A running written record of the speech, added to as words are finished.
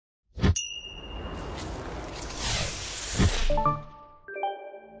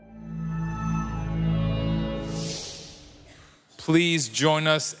Please join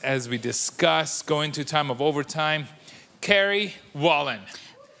us as we discuss going to time of overtime. Carrie Wallen,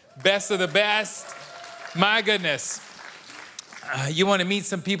 best of the best. My goodness. You want to meet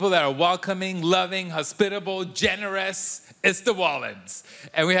some people that are welcoming, loving, hospitable, generous. It's the Wallens.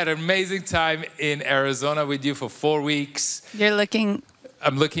 And we had an amazing time in Arizona with you for 4 weeks. You're looking...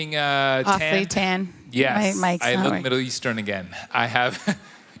 I'm looking awfully tan. Yes, My mic's I not look working. Middle Eastern again. I have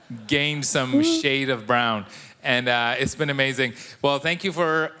gained some shade of brown. And it's been amazing. Well, thank you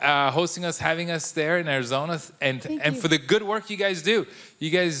for hosting us, having us there in Arizona, and for the good work you guys do. You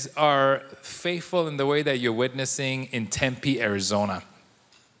guys are faithful in the way that you're witnessing in Tempe, Arizona.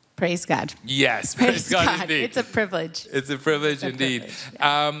 Praise God. Yes, praise God indeed. It's a privilege. It's a privilege indeed.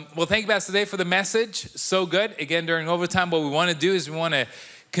 Yeah. Well, thank you, Pastor Dave, for the message. So good. Again, during overtime, what we want to do is we want to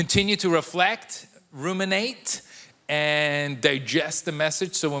continue to reflect, ruminate, and digest the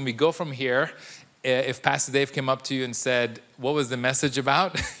message. So when we go from here, if Pastor Dave came up to you and said, what was the message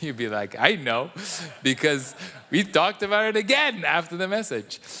about? You'd be like, I know, because we talked about it again after the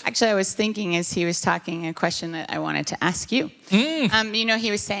message. Actually, I was thinking as he was talking a question that I wanted to ask you. He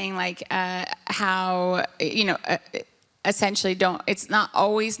was saying like how, essentially it's not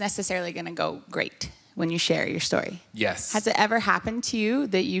always necessarily going to go great when you share your story. Yes. Has it ever happened to you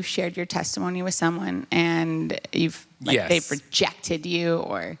that you've shared your testimony with someone and they've rejected you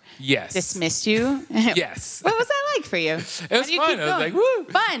or dismissed you? Yes. What was that like for you? It was fun. I was like, woo.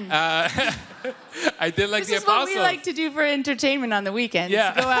 Fun. I did like the apostles. This is what we like to do for entertainment on the weekends.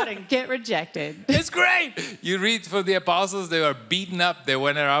 Yeah. Go out and get rejected. It's great. You read for the apostles, they were beaten up. They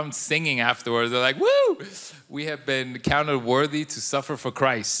went around singing afterwards. They're like, woo. We have been counted worthy to suffer for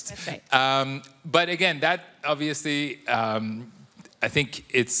Christ. That's right. But again, that obviously, I think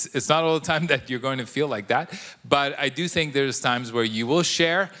it's not all the time that you're going to feel like that. But I do think there's times where you will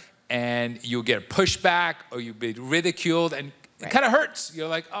share and you'll get pushback or you'll be ridiculed and it kind of hurts. You're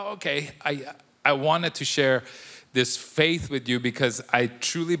like, oh, okay, I wanted to share this faith with you because I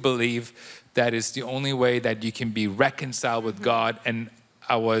truly believe that is the only way that you can be reconciled with God. And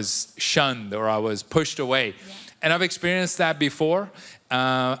I was shunned or I was pushed away. Yeah. And I've experienced that before.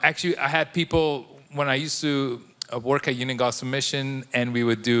 Actually, I had people, when I used to work at Union Gospel Mission and we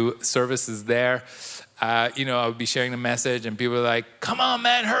would do services there, I would be sharing the message and people were like, come on,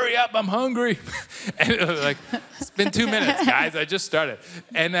 man, hurry up, I'm hungry. And it was like, it's been 2 minutes, guys, I just started.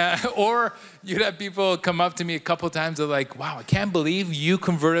 And or you'd have people come up to me a couple times, they're like, wow, I can't believe you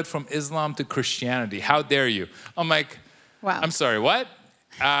converted from Islam to Christianity. How dare you? I'm like, wow. I'm sorry, what?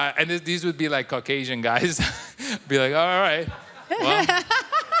 And these would be like Caucasian guys. Be like, all right, well,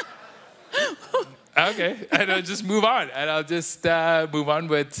 okay. And I'll just move on. And I'll just move on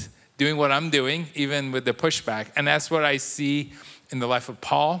with doing what I'm doing, even with the pushback. And that's what I see in the life of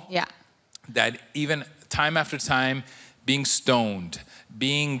Paul. Yeah. That even time after time, being stoned,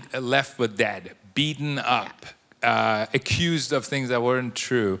 being left for dead, beaten up, accused of things that weren't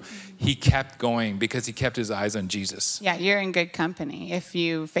true, he kept going because he kept his eyes on Jesus. Yeah, you're in good company if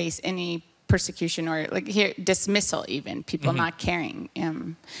you face any persecution or dismissal even, people not caring.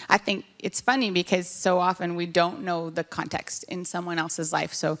 I think it's funny because so often we don't know the context in someone else's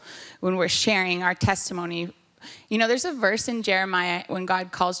life. So when we're sharing our testimony, there's a verse in Jeremiah when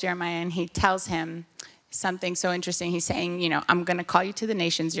God calls Jeremiah and he tells him something so interesting. He's saying, I'm going to call you to the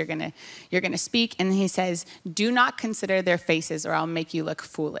nations. You're going to speak. And he says, do not consider their faces or I'll make you look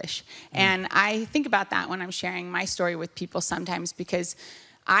foolish. And I think about that when I'm sharing my story with people sometimes because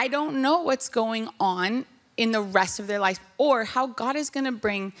I don't know what's going on in the rest of their life or how God is going to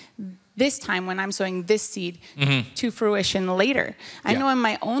bring this time when I'm sowing this seed to fruition later. I know in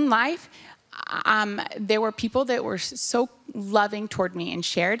my own life, there were people that were so loving toward me and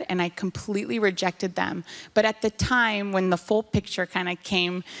shared, and I completely rejected them. But at the time when the full picture kind of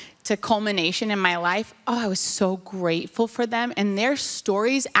came to culmination in my life, I was so grateful for them. And their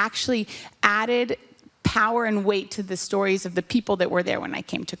stories actually added power and weight to the stories of the people that were there when I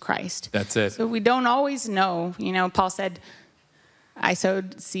came to Christ. That's it. So we don't always know. Paul said, I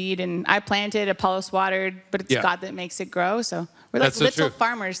sowed seed and I planted, Apollos watered, but it's God that makes it grow. So we're like little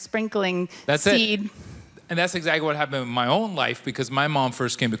farmers sprinkling seed. And that's exactly what happened in my own life because my mom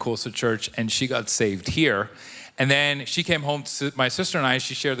first came to Coastal Church and she got saved here. And then she came home to my sister and I,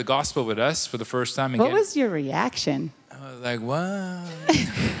 she shared the gospel with us for the first time. What was your reaction? I was like, what?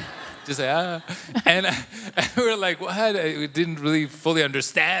 Just like, and we were like, what? We didn't really fully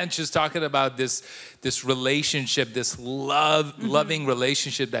understand. She was talking about this relationship, this loving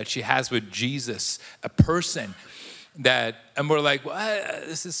relationship that she has with Jesus, a person and we're like, what?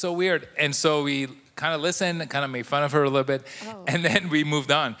 This is so weird. And so we kind of listened, kind of made fun of her a little bit, Oh. and then we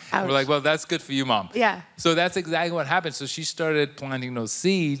moved on. Ouch. We're like, well, that's good for you, Mom. Yeah. So that's exactly what happened. So she started planting those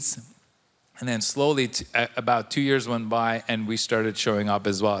seeds, and then slowly, about 2 years went by, and we started showing up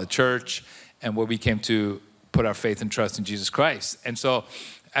as well at church, and where we came to put our faith and trust in Jesus Christ. And so,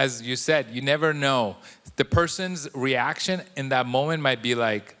 as you said, you never know. The person's reaction in that moment might be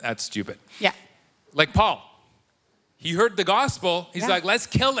like, that's stupid. Yeah. Like Paul. He heard the gospel. He's like, let's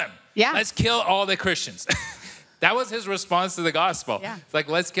kill them. Yeah. Let's kill all the Christians. That was his response to the gospel. Yeah. It's like,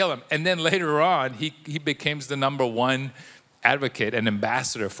 let's kill them. And then later on, he becomes the #1 advocate and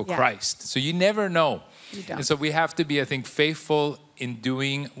ambassador for Christ. So you never know. You don't. And so we have to be, I think, faithful in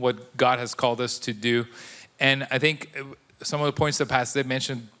doing what God has called us to do. And I think some of the points that Pastor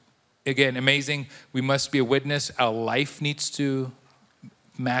mentioned, again, amazing. We must be a witness. Our life needs to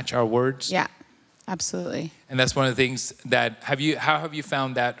match our words. Yeah, absolutely. And that's one of the things that, how have you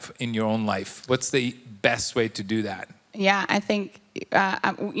found that in your own life? What's the best way to do that? Yeah, I think,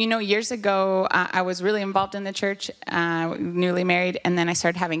 years ago, I was really involved in the church, newly married, and then I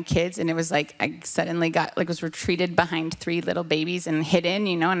started having kids, and it was like I suddenly was retreated behind 3 little babies and hidden,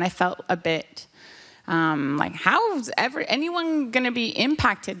 and I felt a bit like, how is anyone going to be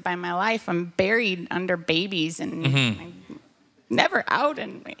impacted by my life? I'm buried under babies and I'm never out,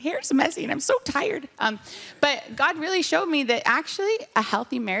 and my hair's messy, and I'm so tired. But God really showed me that actually a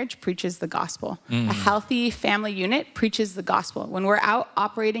healthy marriage preaches the gospel. A healthy family unit preaches the gospel. When we're out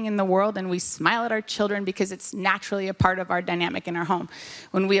operating in the world and we smile at our children because it's naturally a part of our dynamic in our home.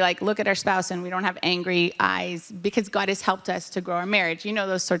 When we look at our spouse and we don't have angry eyes because God has helped us to grow our marriage,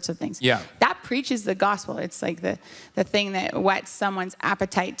 those sorts of things. Yeah. That preaches the gospel. It's like the thing that whets someone's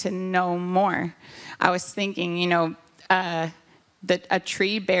appetite to know more. I was thinking, that a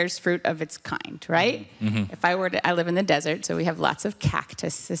tree bears fruit of its kind, right? If I live in the desert, so we have lots of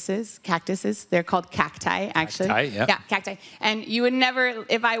cactuses. They're called cacti, actually. Cacti, yeah. Yeah, cacti. And you would never,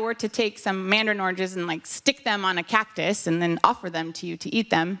 if I were to take some mandarin oranges and stick them on a cactus and then offer them to you to eat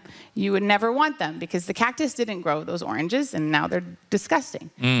them, you would never want them because the cactus didn't grow those oranges and now they're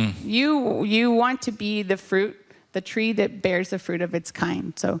disgusting. You want to be the tree that bears the fruit of its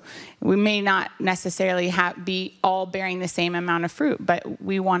kind. So we may not necessarily be all bearing the same amount of fruit, but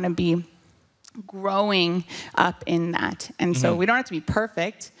we want to be growing up in that. And so we don't have to be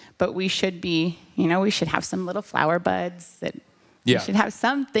perfect, but we should be, we should have some little flower buds we should have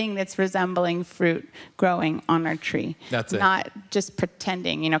something that's resembling fruit growing on our tree. That's it. Not just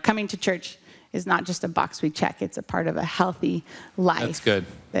pretending, coming to church is not just a box we check. It's a part of a healthy life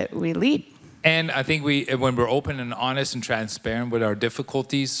that we lead. And I think when we're open and honest and transparent with our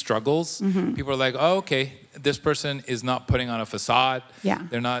difficulties, struggles, people are like, oh, okay, this person is not putting on a facade. Yeah.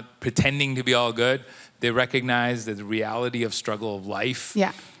 They're not pretending to be all good. They recognize the reality of struggle of life.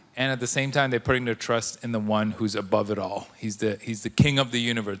 Yeah. And at the same time, they're putting their trust in the one who's above it all. He's the king of the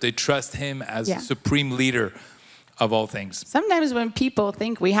universe. They trust him as the supreme leader of all things. Sometimes when people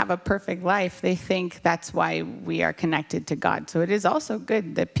think we have a perfect life, they think that's why we are connected to God. So it is also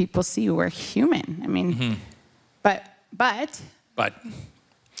good that people see we're human. I mean, but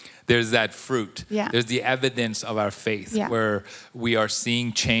there's that fruit. Yeah. There's the evidence of our faith where we are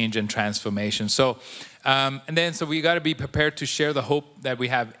seeing change and transformation. So, so we got to be prepared to share the hope that we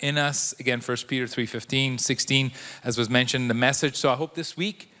have in us. Again, 1 Peter 3:15, 16, as was mentioned in the message. So I hope this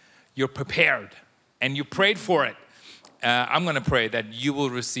week you're prepared and you prayed for it. I'm going to pray that you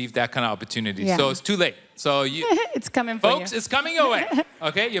will receive that kind of opportunity. Yeah. So it's too late. So it's coming for folks, you. it's coming your way.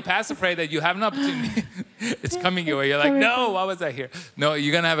 Okay, your pastor pray that you have an opportunity. It's coming your way. You're like, no, why was I here? No,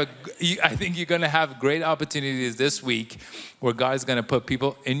 you're going to have I think you're going to have great opportunities this week where God's going to put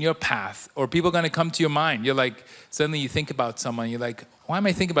people in your path, or people are going to come to your mind. You're like, suddenly you think about someone. You're like, why am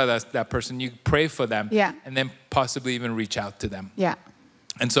I thinking about that person? You pray for them. Yeah. And then possibly even reach out to them. Yeah.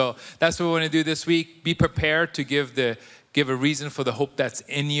 And so that's what we want to do this week. Be prepared to give a reason for the hope that's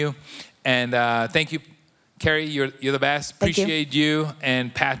in you. And thank you, Carrie. You're the best. Appreciate you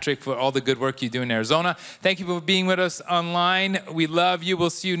and Patrick for all the good work you do in Arizona. Thank you for being with us online. We love you. We'll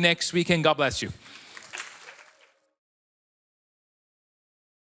see you next week, and God bless you.